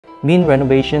Mean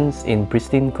renovations in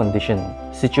pristine condition,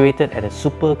 situated at a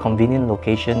super convenient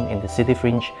location in the city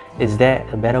fringe. Is there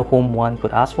a better home one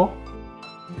could ask for?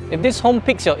 If this home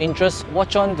piques your interest,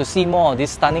 watch on to see more of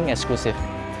this stunning exclusive.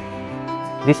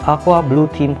 This aqua blue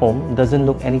theme home doesn't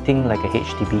look anything like a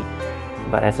HDB,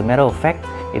 but as a matter of fact,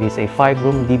 it is a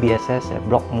 5-room DBSS at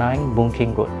Block 9 Boon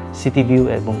Keng Road,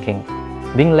 Cityview at Boon Keng.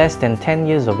 Being less than 10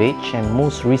 years of age and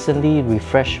most recently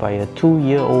refreshed by a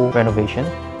 2-year-old renovation,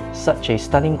 such a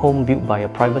stunning home built by a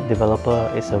private developer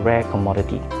is a rare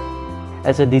commodity.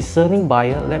 As a discerning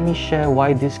buyer, let me share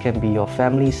why this can be your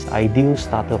family's ideal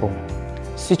starter home.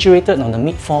 Situated on the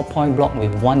mid-4 point block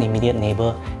with one immediate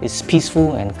neighbour, its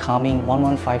peaceful and calming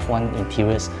 1151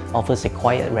 interiors offers a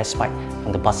quiet respite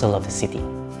from the bustle of the city.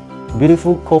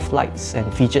 Beautiful cove lights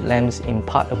and featured lamps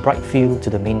impart a bright feel to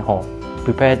the main hall.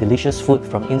 Prepare delicious food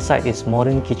from inside its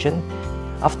modern kitchen.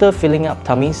 After filling up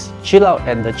tummies, chill out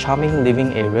at the charming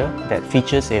living area that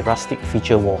features a rustic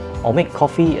feature wall, or make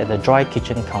coffee at the dry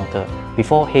kitchen counter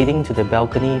before heading to the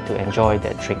balcony to enjoy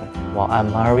that drink, while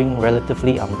admiring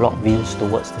relatively unblocked views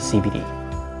towards the CBD.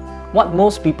 What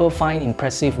most people find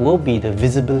impressive will be the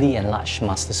visibly enlarged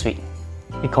master suite.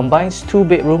 It combines 2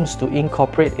 bedrooms to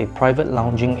incorporate a private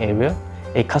lounging area,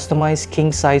 a customized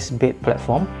king-size bed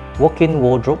platform, walk-in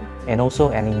wardrobe, and also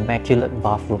an immaculate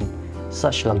bathroom.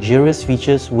 Such luxurious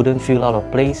features wouldn't feel out of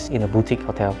place in a boutique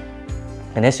hotel.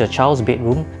 And as your child's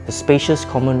bedroom, the spacious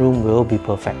common room will be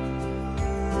perfect.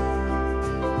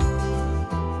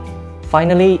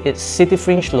 Finally, its city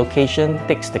fringe location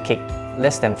takes the cake.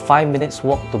 Less than 5 minutes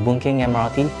walk to Boon Keng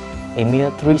MRT, a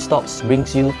mere 3 stops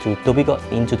brings you to Dhoby Ghaut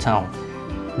into town.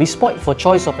 Be spoilt for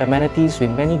choice of amenities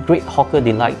with many great hawker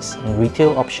delights and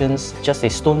retail options just a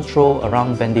stone's throw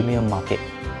around Bendemeer Market.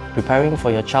 Preparing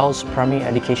for your child's primary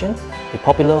education, the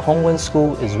popular Hong Wen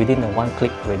school is within a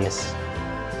 1-click radius.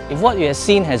 If what you have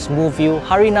seen has moved you,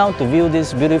 hurry now to view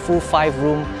this beautiful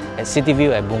 5-room at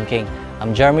Cityview at Boon Keng.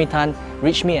 I'm Jeremy Tan.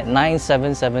 Reach me at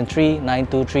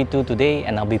 9773-9232 today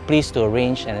and I'll be pleased to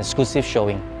arrange an exclusive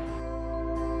showing.